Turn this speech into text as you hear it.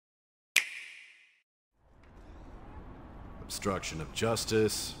obstruction of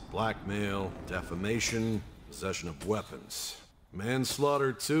justice, blackmail, defamation, possession of weapons.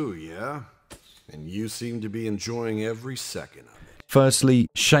 Manslaughter too, yeah? And you seem to be enjoying every second of it. Firstly,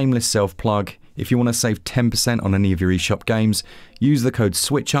 shameless self-plug. If you want to save 10% on any of your eShop games, use the code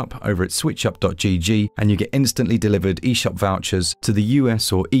SwitchUp over at switchup.gg and you get instantly delivered eShop vouchers to the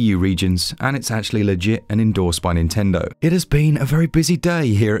US or EU regions, and it's actually legit and endorsed by Nintendo. It has been a very busy day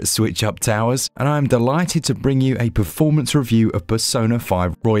here at SwitchUp Towers, and I am delighted to bring you a performance review of Persona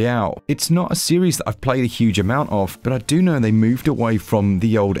 5 Royale. It's not a series that I've played a huge amount of, but I do know they moved away from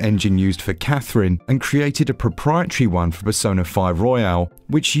the old engine used for Catherine and created a proprietary one for Persona 5 Royale,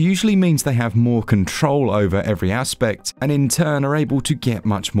 which usually means they have more control over every aspect and in turn are able to get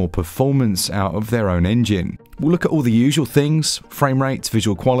much more performance out of their own engine. We'll look at all the usual things: frame rates,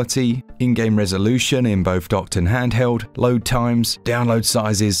 visual quality, in-game resolution in both docked and handheld, load times, download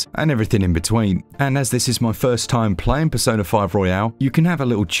sizes, and everything in between. And as this is my first time playing Persona 5 Royale, you can have a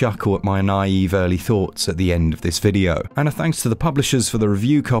little chuckle at my naive early thoughts at the end of this video. And a thanks to the publishers for the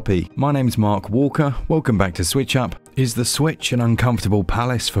review copy. My name's Mark Walker, welcome back to SwitchUp. Is the Switch an uncomfortable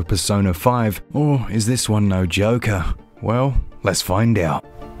palace for Persona 5, or is this one no joker? Well, let's find out.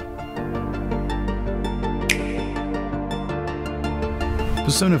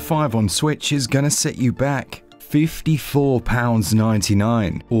 Persona 5 on Switch is gonna set you back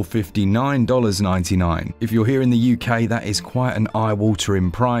 £54.99 or $59.99. If you're here in the UK, that is quite an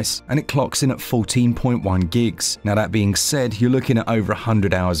eye-watering price, and it clocks in at 14.1 gigs. Now that being said, you're looking at over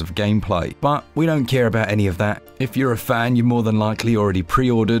 100 hours of gameplay, but we don't care about any of that. If you're a fan, you've more than likely already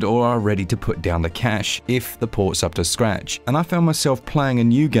pre-ordered or are ready to put down the cash if the port's up to scratch. And I found myself playing a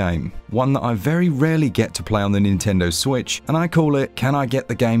new game, one that I very rarely get to play on the Nintendo Switch, and I call it, can I get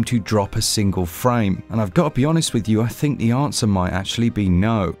the game to drop a single frame? And I've got to be honest with you, I think the answer might actually be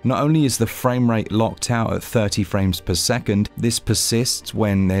no. Not only is the frame rate locked out at 30 frames per second, this persists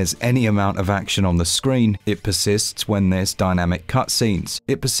when there's any amount of action on the screen, it persists when there's dynamic cutscenes,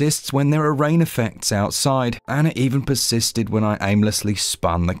 it persists when there are rain effects outside, and it even persisted when I aimlessly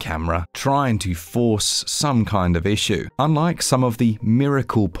spun the camera, trying to force some kind of issue. Unlike some of the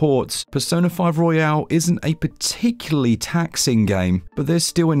miracle ports, Persona 5 Royale isn't a particularly taxing game, but there's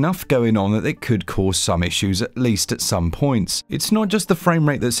still enough going on that it could cause some issues at least at some points. It's not just the frame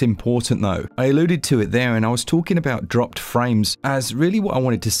rate that's important though. I alluded to it there, and I was talking about dropped frames, as really what I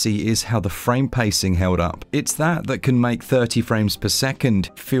wanted to see is how the frame pacing held up. It's that can make 30 frames per second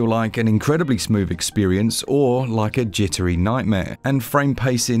feel like an incredibly smooth experience or like a jittery nightmare. And frame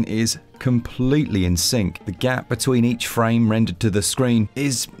pacing is completely in sync. The gap between each frame rendered to the screen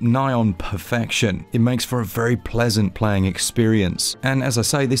is nigh on perfection. It makes for a very pleasant playing experience. And as I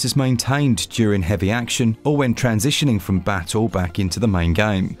say, this is maintained during heavy action or when transitioning from battle back into the main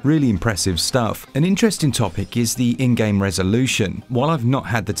game. Really impressive stuff. An interesting topic is the in-game resolution. While I've not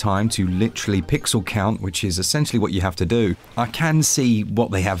had the time to literally pixel count, which is essentially what you have to do, I can see what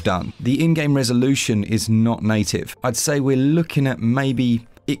they have done. The in-game resolution is not native. I'd say we're looking at maybe,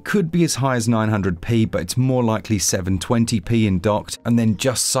 it could be as high as 900p, but it's more likely 720p in docked, and then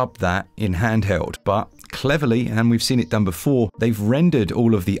just sub that in handheld. But cleverly, and we've seen it done before, they've rendered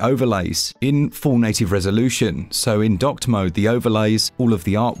all of the overlays in full native resolution. So in docked mode, the overlays, all of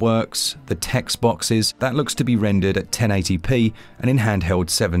the artworks, the text boxes, that looks to be rendered at 1080p, and in handheld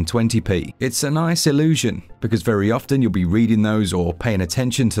 720p. It's a nice illusion, because very often you'll be reading those or paying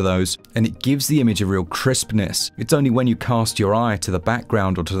attention to those, and it gives the image a real crispness. It's only when you cast your eye to the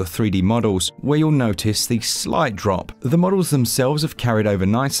background or to the 3D models where you'll notice the slight drop. The models themselves have carried over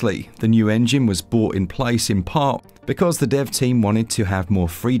nicely. The new engine was bought in place in part because the dev team wanted to have more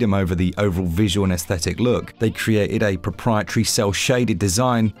freedom over the overall visual and aesthetic look. They created a proprietary cel-shaded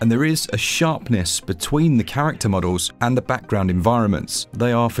design, and there is a sharpness between the character models and the background environments.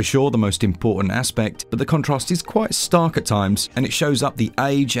 They are for sure the most important aspect, but the contrast is quite stark at times, and it shows up the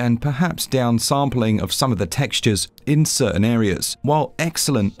age and perhaps downsampling of some of the textures in certain areas. While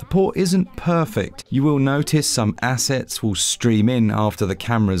excellent, the port isn't perfect. You will notice some assets will stream in after the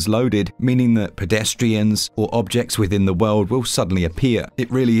camera's loaded, meaning that pedestrians or objects within the world will suddenly appear.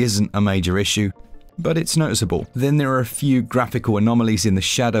 It really isn't a major issue, but it's noticeable. Then there are a few graphical anomalies in the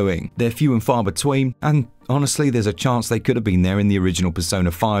shadowing. They're few and far between, and honestly, there's a chance they could have been there in the original Persona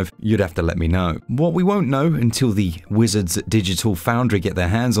 5. You'd have to let me know. What we won't know until the wizards at Digital Foundry get their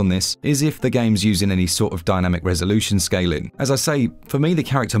hands on this is if the game's using any sort of dynamic resolution scaling. As I say, for me the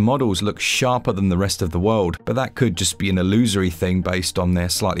character models look sharper than the rest of the world, but that could just be an illusory thing based on their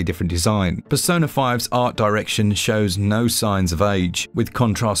slightly different design. Persona 5's art direction shows no signs of age, with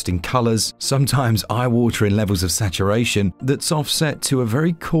contrasting colours, sometimes eye-watering levels of saturation that's offset to a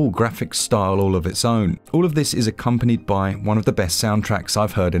very cool graphic style all of its own. All All of this is accompanied by one of the best soundtracks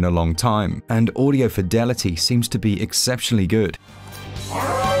I've heard in a long time, and audio fidelity seems to be exceptionally good.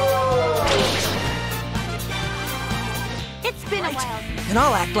 It's been a while. And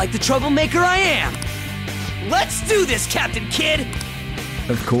I'll act like the troublemaker I am. Let's do this, Captain Kidd!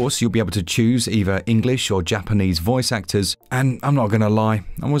 Of course, you'll be able to choose either English or Japanese voice actors, and I'm not gonna lie,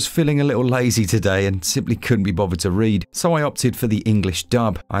 I was feeling a little lazy today and simply couldn't be bothered to read, so I opted for the English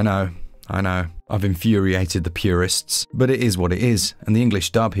dub. I know, I've infuriated the purists, but it is what it is, and the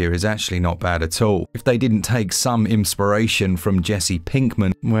English dub here is actually not bad at all. If they didn't take some inspiration from Jesse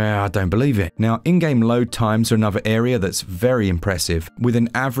Pinkman, well, I don't believe it. Now, in-game load times are another area that's very impressive. With an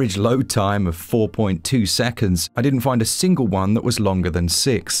average load time of 4.2 seconds, I didn't find a single one that was longer than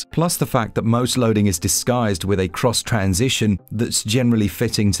 6. Plus the fact that most loading is disguised with a cross transition that's generally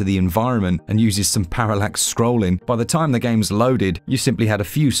fitting to the environment and uses some parallax scrolling. By the time the game's loaded, you simply had a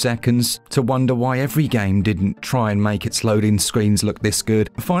few seconds to wonder why every game didn't try and make its loading screens look this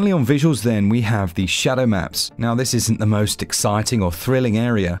good. Finally, on visuals then, we have the shadow maps. Now, this isn't the most exciting or thrilling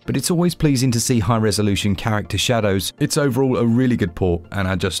area, but it's always pleasing to see high-resolution character shadows. It's overall a really good port, and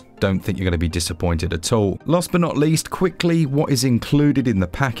I just don't think you're going to be disappointed at all. Last but not least, quickly, what is included in the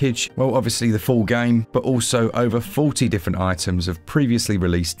package? Well, obviously the full game, but also over 40 different items of previously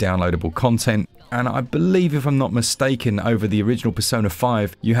released downloadable content. And I believe, if I'm not mistaken, over the original Persona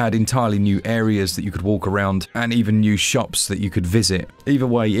 5, you had entirely new areas that you could walk around and even new shops that you could visit. Either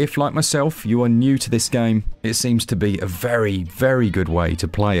way, if like myself, you are new to this game, it seems to be a very, very good way to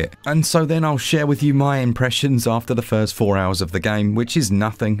play it. And so then I'll share with you my impressions after the first 4 hours of the game, which is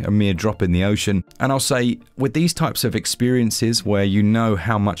nothing, a mere drop in the ocean. And I'll say, with these types of experiences where you know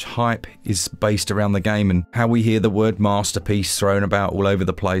how much hype is based around the game and how we hear the word masterpiece thrown about all over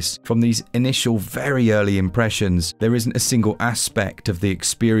the place, from these initial very early impressions, there isn't a single aspect of the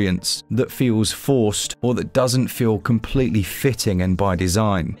experience that feels forced or that doesn't feel completely fitting and by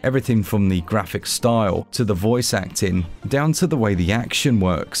design. Everything from the graphic style to the voice acting, down to the way the action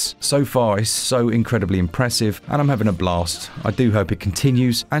works, so far is so incredibly impressive, and I'm having a blast. I do hope it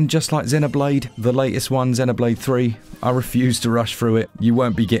continues, and just like Xenoblade, the latest one, Xenoblade 3, I refuse to rush through it. You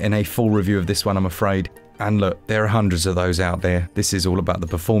won't be getting a full review of this one, I'm afraid. And look, there are hundreds of those out there. This is all about the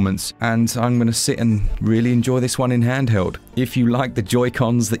performance, and I'm going to sit and really enjoy this one in handheld. If you like the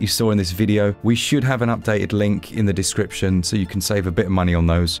joycons that you saw in this video, we should have an updated link in the description so you can save a bit of money on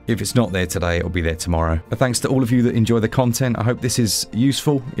those. If it's not there today, it'll be there tomorrow. Thanks to all of you that enjoy the content. I hope this is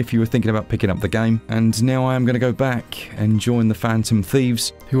useful if you were thinking about picking up the game. And now I am going to go back and join the Phantom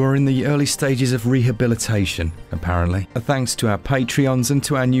Thieves, who are in the early stages of rehabilitation, apparently. Thanks to our Patreons and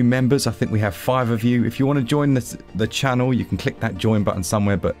to our new members. I think we have 5 of you. If you want to join the channel, you can click that join button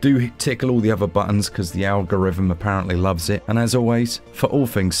somewhere, but do tickle all the other buttons because the algorithm apparently loves it. And as always, for all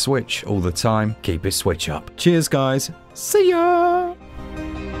things Switch all the time, keep it Switch up. Cheers guys, see ya!